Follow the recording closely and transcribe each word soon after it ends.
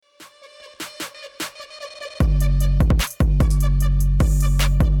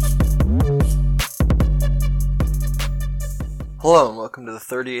Hello and welcome to the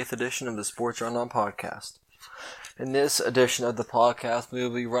 38th edition of the Sports Rundown Podcast. In this edition of the podcast, we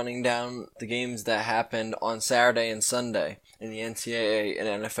will be running down the games that happened on Saturday and Sunday in the NCAA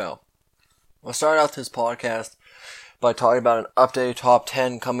and NFL. We'll start out this podcast by talking about an updated top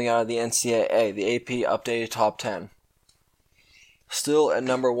 10 coming out of the NCAA, the AP updated top 10. Still at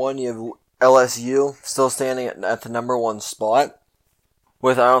number 1, you have LSU, still standing at the number 1 spot,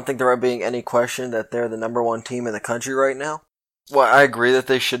 with I don't think there being any question that they're the number 1 team in the country right now. Well, I agree that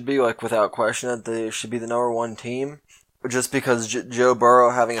they should be, without question, that they should be the number 1 team. Just because Joe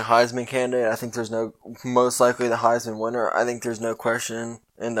Burrow having a Heisman candidate, I think most likely the Heisman winner, I think there's no question.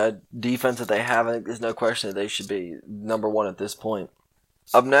 In the defense that they have, I think there's no question that they should be number 1 at this point.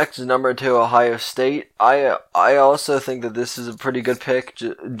 Up next is number 2, Ohio State. I also think that this is a pretty good pick,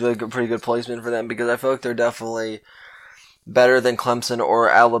 a pretty good placement for them, because I feel like they're definitely better than Clemson or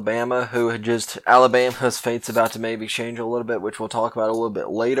Alabama, Alabama's fate's about to maybe change a little bit, which we'll talk about a little bit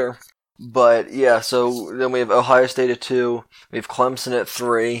later. But yeah, so then we have Ohio State at 2, we have Clemson at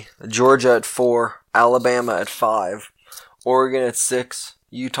 3, Georgia at 4, Alabama at 5, Oregon at 6,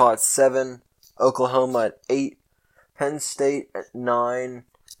 Utah at 7, Oklahoma at 8, Penn State at 9,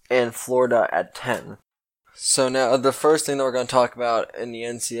 and Florida at 10. So now, the first thing that we're going to talk about in the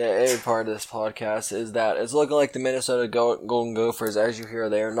NCAA part of this podcast is that it's looking like the Minnesota Golden Gophers, as you hear,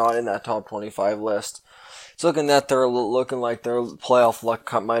 they are not in that top 25 list. It's looking like their playoff luck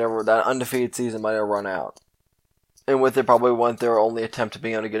that undefeated season might have run out. And with it, probably won't their only attempt to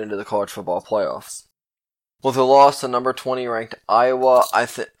being able to get into the college football playoffs. With a loss to number 20 ranked Iowa, I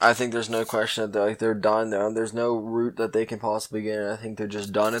think there's no question that they're done. There's no route that they can possibly get in. I think they're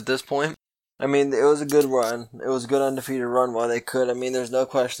just done at this point. I mean, it was a good run. It was a good undefeated run while they could. I mean, there's no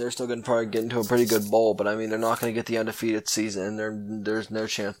question they're still going to probably get into a pretty good bowl, but I mean, they're not going to get the undefeated season. There's no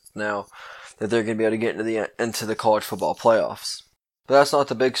chance now that they're going to be able to get into the college football playoffs. But that's not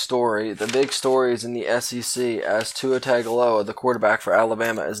the big story. The big story is in the SEC, as Tua Tagovailoa, the quarterback for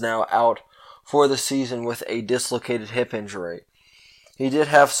Alabama, is now out for the season with a dislocated hip injury. He did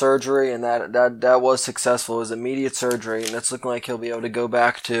have surgery, and that was successful. It was immediate surgery, and it's looking like he'll be able to go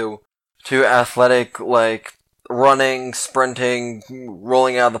back to athletic, running, sprinting,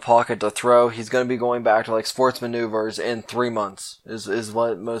 rolling out of the pocket to throw. He's going to be going back to sports maneuvers in 3 months, is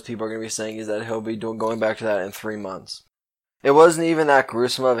what most people are going to be saying, is that he'll be going back to that in 3 months. It wasn't even that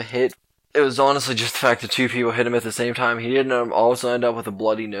gruesome of a hit. It was honestly just the fact that 2 people hit him at the same time. He didn't also end up with a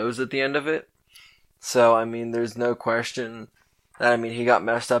bloody nose at the end of it. So, I mean, there's no question that, he got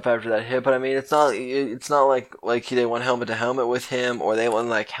messed up after that hit, but I mean, it's not like they went helmet to helmet with him, or they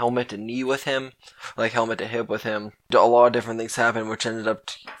went helmet to knee with him, helmet to hip with him. A lot of different things happened, which ended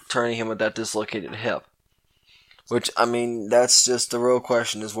up turning him with that dislocated hip. Which, I mean, that's just the real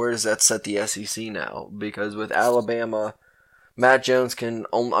question, is where does that set the SEC now? Because with Alabama, Matt Jones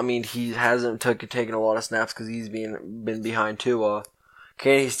he hasn't taken a lot of snaps because he's been behind Tua.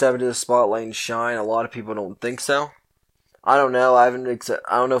 Can he step into the spotlight and shine? A lot of people don't think so. I don't know. I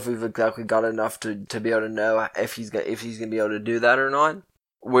don't know if we've exactly got enough to be able to know if he's going to be able to do that or not.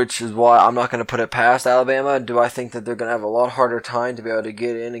 Which is why I'm not going to put it past Alabama. Do I think that they're going to have a lot harder time to be able to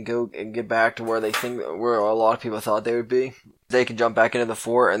get in and go and get back to where a lot of people thought they would be? They can jump back into the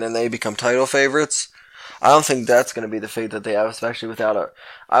 4 and then they become title favorites. I don't think that's going to be the fate that they have, especially without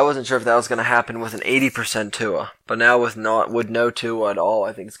I wasn't sure if that was going to happen with an 80% Tua, but now with no Tua at all,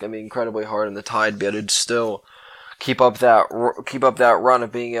 I think it's going to be incredibly hard in the Tide to be able to still keep up that run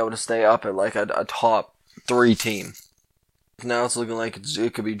of being able to stay up at a top 3 team. Now it's looking like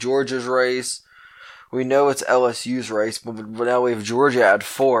it could be Georgia's race. We know it's LSU's race, but now we have Georgia at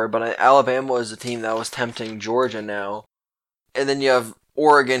 4. But Alabama is a team that was tempting Georgia now, and then you have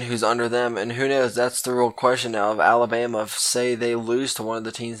Oregon, who's under them, and who knows? That's the real question now of Alabama. If, say, they lose to one of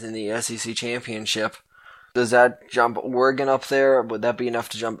the teams in the SEC championship, does that jump Oregon up there? Would that be enough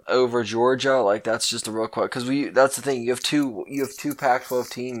to jump over Georgia? That's just a real question. Because that's the thing. You have two Pac-12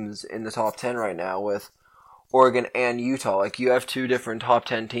 teams in the top 10 right now with Oregon and Utah. You have 2 different top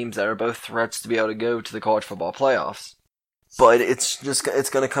 10 teams that are both threats to be able to go to the college football playoffs. But it's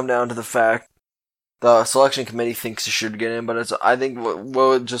going to come down to the fact the selection committee thinks it should get in. But I think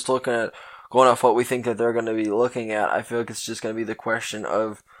we're just looking at going off what we think that they're going to be looking at. I feel like it's just going to be the question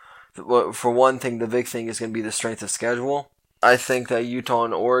of, for one thing, the big thing is going to be the strength of schedule. I think that Utah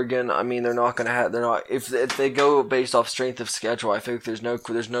and Oregon, if they go based off strength of schedule, I think there's no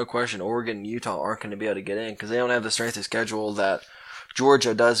question Oregon and Utah aren't going to be able to get in because they don't have the strength of schedule that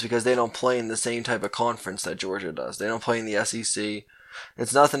Georgia does, because they don't play in the same type of conference that Georgia does. They don't play in the SEC.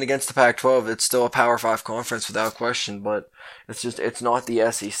 It's nothing against the Pac-12. It's still a Power 5 conference without question, but it's not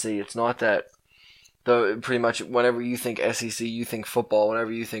the SEC. It's not that Pretty much whenever you think SEC, you think football.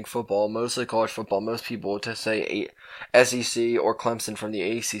 Whenever you think football, mostly college football, most people to say SEC or Clemson from the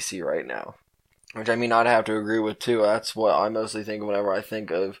ACC right now. Which, I mean, I'd have to agree with, too. That's what I mostly think of whenever I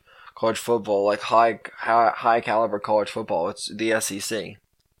think of college football, like high caliber college football. It's the SEC.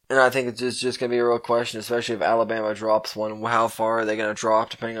 And I think it's just going to be a real question, especially if Alabama drops one. How far are they going to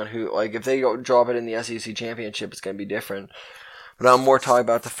drop, depending on who? Like, if they drop it in the SEC championship, it's going to be different. But I'm more talking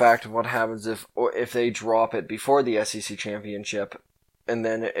about the fact of what happens if they drop it before the SEC championship, and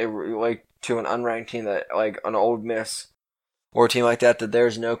then like to an unranked team that like an Ole Miss or a team like that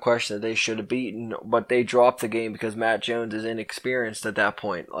there's no question that they should have beaten, but they dropped the game because Matt Jones is inexperienced at that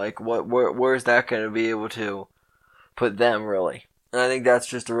point. Like, where's that going to be able to put them really? And I think that's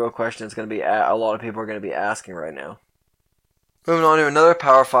just a real question that's going to be a lot of people are going to be asking right now. Moving on to another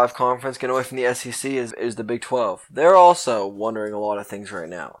Power 5 conference, getting away from the SEC, is the Big 12. They're also wondering a lot of things right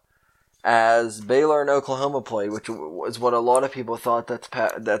now. As Baylor and Oklahoma played, which was what a lot of people thought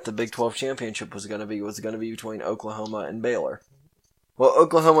that the Big 12 championship was going to be between Oklahoma and Baylor. Well,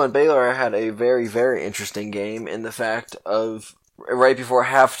 Oklahoma and Baylor had a very, very interesting game in the fact of right before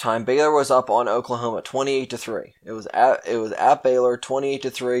halftime, Baylor was up on Oklahoma 28-3. It was at Baylor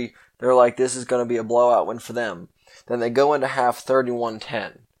 28-3. They're like, this is going to be a blowout win for them. Then they go into half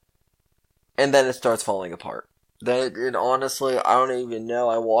 31-10. And then it starts falling apart. Then honestly, I don't even know.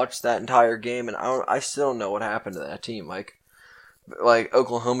 I watched that entire game and I still don't know what happened to that team. Like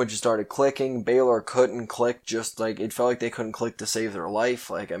Oklahoma just started clicking. Baylor couldn't click. Just like it felt like they couldn't click to save their life.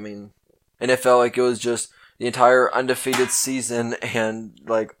 Like, I mean, and it felt like it was just the entire undefeated season and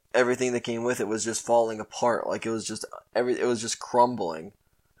like everything that came with it was just falling apart. Like it was just crumbling.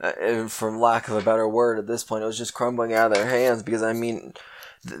 For lack of a better word at this point, it was just crumbling out of their hands because, I mean,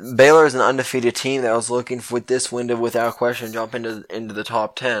 Baylor is an undefeated team that was looking with this win to, without question, jump into the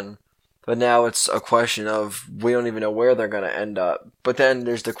top 10. But now it's a question of we don't even know where they're going to end up. But then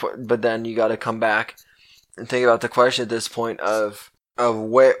you got to come back and think about the question at this point of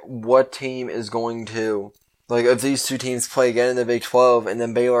what team is going to, like, if these two teams play again in the Big 12 and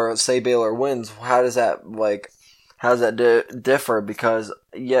then Baylor wins, how does that differ? Because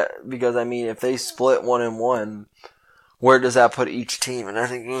I mean, if they split 1-1, where does that put each team? And I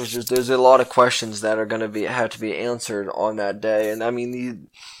think there's a lot of questions that are going to have to be answered on that day. And I mean,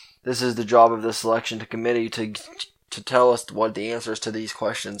 this is the job of the selection committee to tell us what the answers to these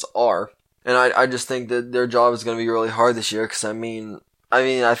questions are. And I just think that their job is going to be really hard this year because I mean,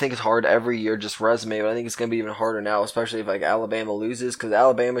 I think it's hard every year, just resume, but I think it's going to be even harder now, especially if like Alabama loses, because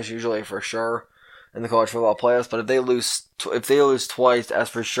Alabama's usually for sure in the college football playoffs. But if they lose twice, as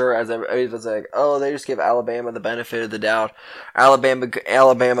for sure as everybody's like, oh, they just give Alabama the benefit of the doubt. Alabama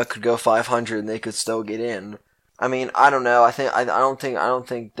could go 500 and they could still get in. I mean, I don't know. I don't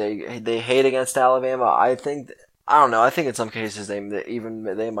think they hate against Alabama. I don't know. I think in some cases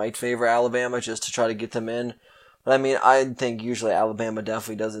they might favor Alabama just to try to get them in. But I mean, I think usually Alabama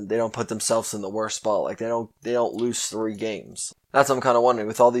definitely they don't put themselves in the worst spot. Like they don't lose 3 games. That's what I'm kind of wondering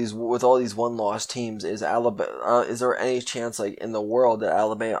with all these one-loss teams. Is there any chance like in the world that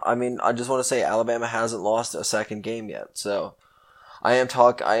Alabama? I mean, I just want to say Alabama hasn't lost a second game yet. So I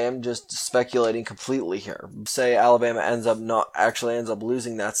am just speculating completely here. Say Alabama ends up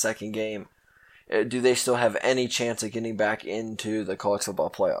losing that second game. Do they still have any chance of getting back into the college football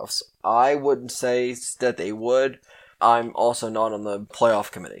playoffs? I wouldn't say that they would. I'm also not on the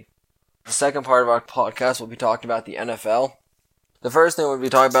playoff committee. The second part of our podcast will be talking about the NFL. The first thing we'll be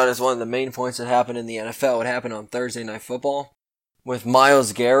talking about is one of the main points that happened in the NFL. It happened on Thursday Night Football with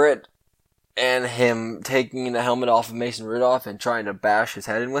Myles Garrett and him taking the helmet off of Mason Rudolph and trying to bash his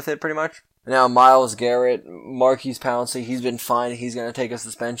head in with it, pretty much. Now, Myles Garrett, Marquise Pouncey, he's been fine. He's going to take a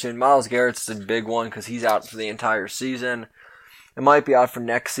suspension. Myles Garrett's the big one because he's out for the entire season. It might be out for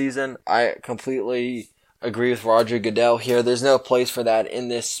next season. I completely agree with Roger Goodell here. There's no place for that in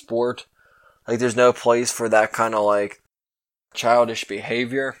this sport. Like, there's no place for that kind of, like, childish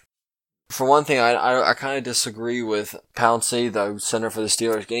behavior. For one thing, I kind of disagree with Pouncey, the center for the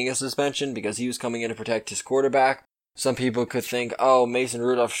Steelers, getting a suspension because he was coming in to protect his quarterback. Some people could think, oh, Mason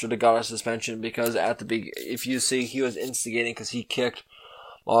Rudolph should have got a suspension because if you see, he was instigating because he kicked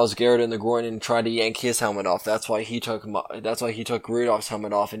Myles Garrett in the groin and tried to yank his helmet off. That's why he took Rudolph's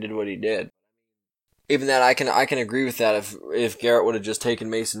helmet off and did what he did. Even that, I can agree with that if Garrett would have just taken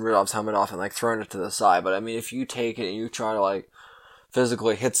Mason Rudolph's helmet off and like thrown it to the side. But I mean, if you take it and you try to like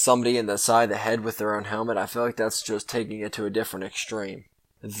physically hit somebody in the side of the head with their own helmet, I feel like that's just taking it to a different extreme.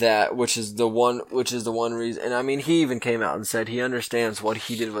 Which is the one reason, and I mean, he even came out and said he understands what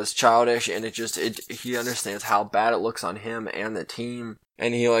he did was childish, and he understands how bad it looks on him and the team.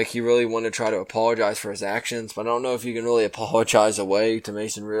 And he really wanted to try to apologize for his actions, but I don't know if you can really apologize away to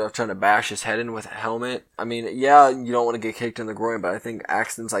Mason Rudolph trying to bash his head in with a helmet. I mean, yeah, you don't want to get kicked in the groin, but I think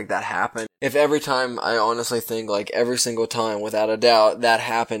accidents like that happen. If every time, I honestly think, like, every single time, without a doubt, that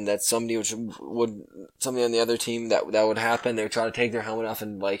happened, that somebody somebody on the other team that would happen, they would try to take their helmet off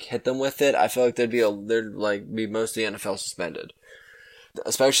and, like, hit them with it, I feel like there'd be most of the NFL suspended.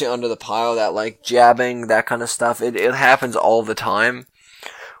 Especially under the pile, that, like, jabbing, that kind of stuff, it happens all the time.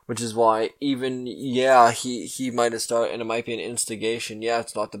 Which is why even, he might have started, and it might be an instigation. Yeah,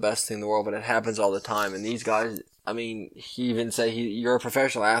 it's not the best thing in the world, but it happens all the time. And these guys, I mean, he even said you're a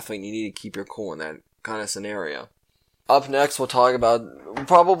professional athlete and you need to keep your cool in that kind of scenario. Up next, we'll talk about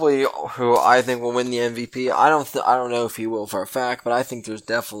probably who I think will win the MVP. I don't know if he will for a fact, but I think he has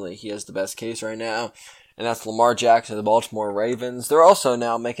the best case right now. And that's Lamar Jackson of the Baltimore Ravens. They're also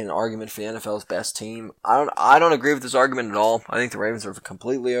now making an argument for the NFL's best team. I don't agree with this argument at all. I think the Ravens are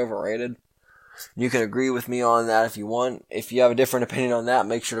completely overrated. You can agree with me on that if you want. If you have a different opinion on that,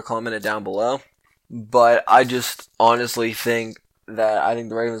 make sure to comment it down below. But I just honestly think I think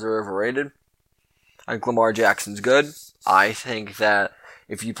the Ravens are overrated. I think Lamar Jackson's good. I think that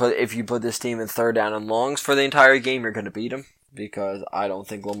if you put this team in third down and longs for the entire game, you're going to beat them. Because I don't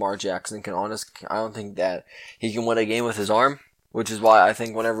think Lamar Jackson I don't think that he can win a game with his arm, which is why I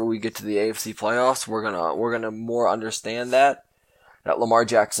think whenever we get to the AFC playoffs, we're gonna more understand that Lamar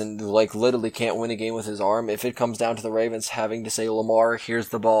Jackson, like, literally can't win a game with his arm. If it comes down to the Ravens having to say, Lamar, here's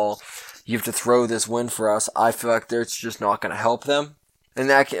the ball, you have to throw this win for us, I feel like it's just not gonna help them. And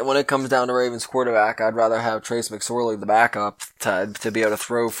when it comes down to Ravens quarterback, I'd rather have Trace McSorley, the backup, to be able to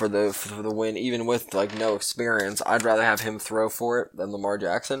throw for the win, even with, like, no experience. I'd rather have him throw for it than Lamar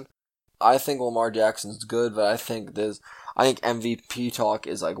Jackson. I think Lamar Jackson's good, but I think MVP talk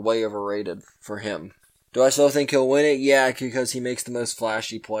is, like, way overrated for him. Do I still think he'll win it? Yeah, because he makes the most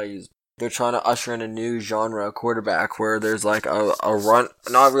flashy plays. They're trying to usher in a new genre of quarterback where there's, like, a run,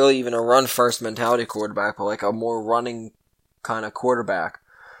 not really even a run first mentality quarterback, but like a more running kind of quarterback,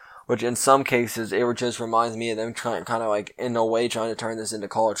 which in some cases it just reminds me of them trying to turn this into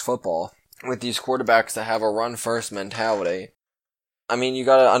college football with these quarterbacks that have a run first mentality. I mean, you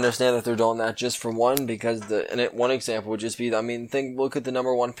gotta understand that they're doing that just for one, because one example would just be, look at the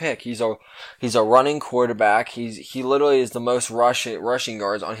number one pick. He's a running quarterback. He literally is the most rushing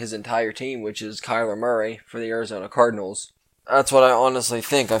yards on his entire team, which is Kyler Murray for the Arizona Cardinals. That's what I honestly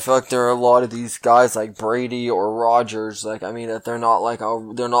think. I feel like there are a lot of these guys like Brady or Rodgers, that they're not I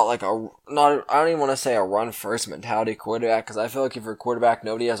don't even want to say a run first mentality quarterback, because I feel like if you're a quarterback,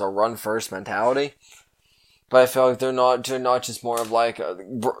 nobody has a run first mentality. But I feel like they're not just more of like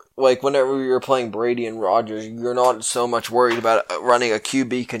whenever you're playing Brady and Rodgers, you're not so much worried about running a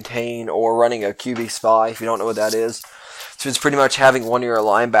QB contain or running a QB spy, if you don't know what that is. So it's pretty much having one of your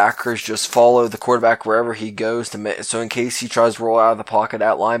linebackers just follow the quarterback wherever he goes so in case he tries to roll out of the pocket,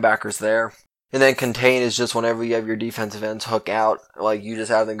 that linebacker's there. And then contain is just whenever you have your defensive ends hook out, like you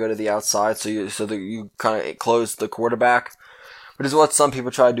just have them go to the outside so that you kind of close the quarterback. Which is what some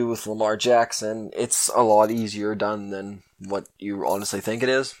people try to do with Lamar Jackson. It's a lot easier done than what you honestly think it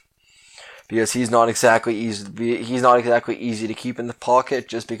is. Because he's not exactly easy to keep in the pocket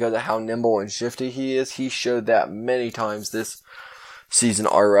just because of how nimble and shifty he is. He showed that many times this season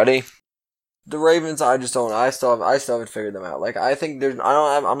already. The Ravens, I still haven't figured them out. Like, I think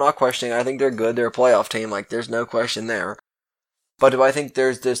I'm not questioning. I think they're good. They're a playoff team. Like, there's no question there. But do I think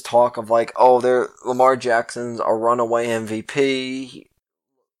there's this talk of like, Lamar Jackson's a runaway MVP,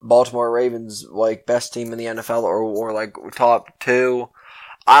 Baltimore Ravens like best team in the NFL or like top 2?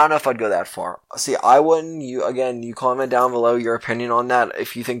 I don't know if I'd go that far. See, I wouldn't. You comment down below your opinion on that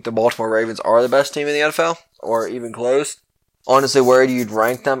if you think the Baltimore Ravens are the best team in the NFL or even close. Honestly, where do you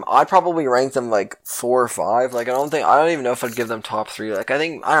rank them? I'd probably rank them like 4 or 5. Like, I don't even know if I'd give them top 3. Like, I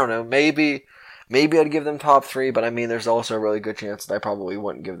don't know, maybe I'd give them top 3, but there's also a really good chance that I probably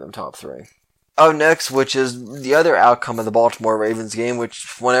wouldn't give them top 3. Oh, next, which is the other outcome of the Baltimore Ravens game,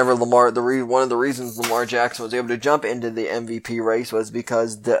 which one of the reasons Lamar Jackson was able to jump into the MVP race was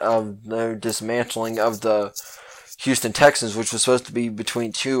because of the dismantling of the Houston Texans, which was supposed to be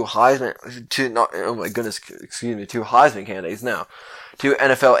between two Heisman candidates now. 2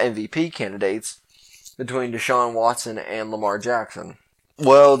 NFL MVP candidates between Deshaun Watson and Lamar Jackson.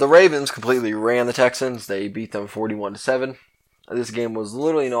 Well, the Ravens completely ran the Texans. They beat them 41-7. This game was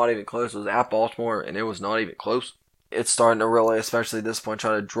literally not even close. It was at Baltimore, and it was not even close. It's starting to really, especially at this point,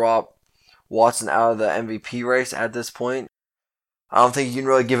 try to drop Watson out of the MVP race at this point. I don't think you can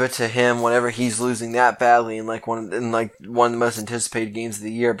really give it to him whenever he's losing that badly in one of the most anticipated games of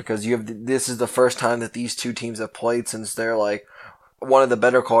the year, because this is the first time that these two teams have played since their one of the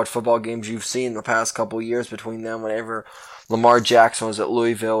better college football games you've seen the past couple of years between them whenever Lamar Jackson was at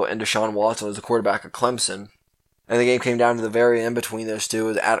Louisville and Deshaun Watson was the quarterback at Clemson. And the game came down to the very end between those two. It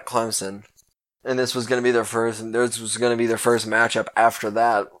was at Clemson. And this was going to be their first matchup after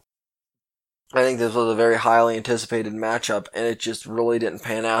that. I think this was a very highly anticipated matchup, and it just really didn't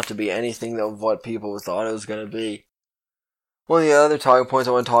pan out to be anything of what people thought it was going to be. One of the other talking points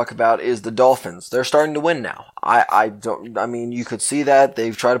I want to talk about is the Dolphins. They're starting to win now. You could see that.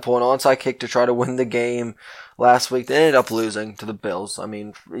 They've tried to pull an onside kick to try to win the game last week. They ended up losing to the Bills. At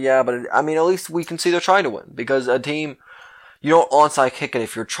least we can see they're trying to win, because a team, you don't onside kick it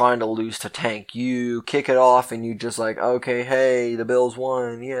if you're trying to lose to tank. You kick it off and you just like, okay, hey, the Bills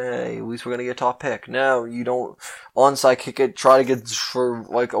won, yay, at least we're gonna get a top pick. No, you don't onside kick it, try to get for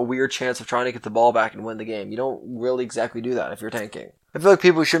like a weird chance of trying to get the ball back and win the game. You don't really exactly do that if you're tanking. I feel like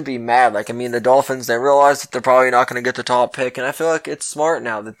people shouldn't be mad. The Dolphins, they realize that they're probably not gonna get the top pick, and I feel like it's smart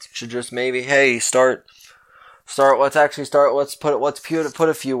now that should just maybe, hey, let's put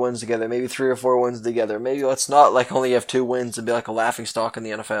a few wins together, maybe 3 or 4 wins together. Maybe let's not only have 2 wins and be like a laughing stock in the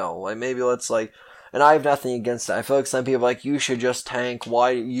NFL. Maybe let's and I have nothing against that. I feel like some people are you should just tank.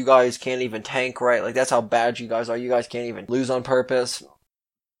 Why you guys can't even tank right? That's how bad you guys are. You guys can't even lose on purpose.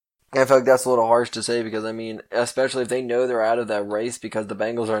 And I feel like that's a little harsh to say, because especially if they know they're out of that race, because the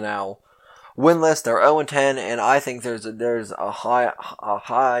Bengals are now winless. They're 0-10, and I think there's a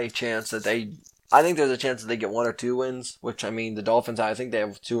high chance that they get 1 or 2 wins, which, the Dolphins, I think they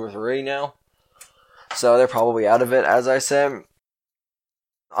have 2 or 3 now. So they're probably out of it, as I said.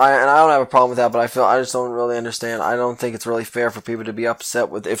 I don't have a problem with that, but I just don't really understand. I don't think it's really fair for people to be upset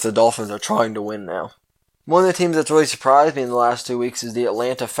with if the Dolphins are trying to win now. One of the teams that's really surprised me in the last 2 weeks is the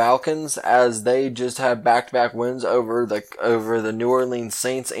Atlanta Falcons, as they just have back-to-back wins over the New Orleans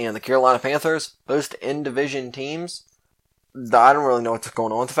Saints and the Carolina Panthers, both in-division teams. I don't really know what's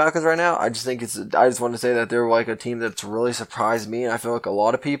going on with the Falcons right now. I just want to say that they're a team that's really surprised me, and I feel like a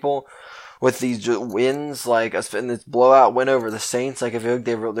lot of people with these wins, in this blowout win over the Saints, I feel like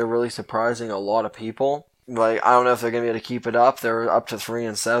they're really surprising a lot of people. I don't know if they're going to be able to keep it up. They're up to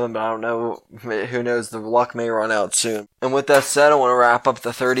 3-7, but I don't know. Who knows? The luck may run out soon. And with that said, I want to wrap up the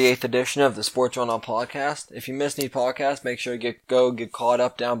 38th edition of the Sports Run On podcast. If you missed any podcasts, make sure you get caught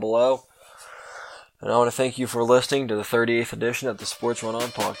up down below. And I want to thank you for listening to the 38th edition of the Sports Run On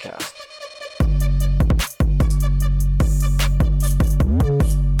podcast.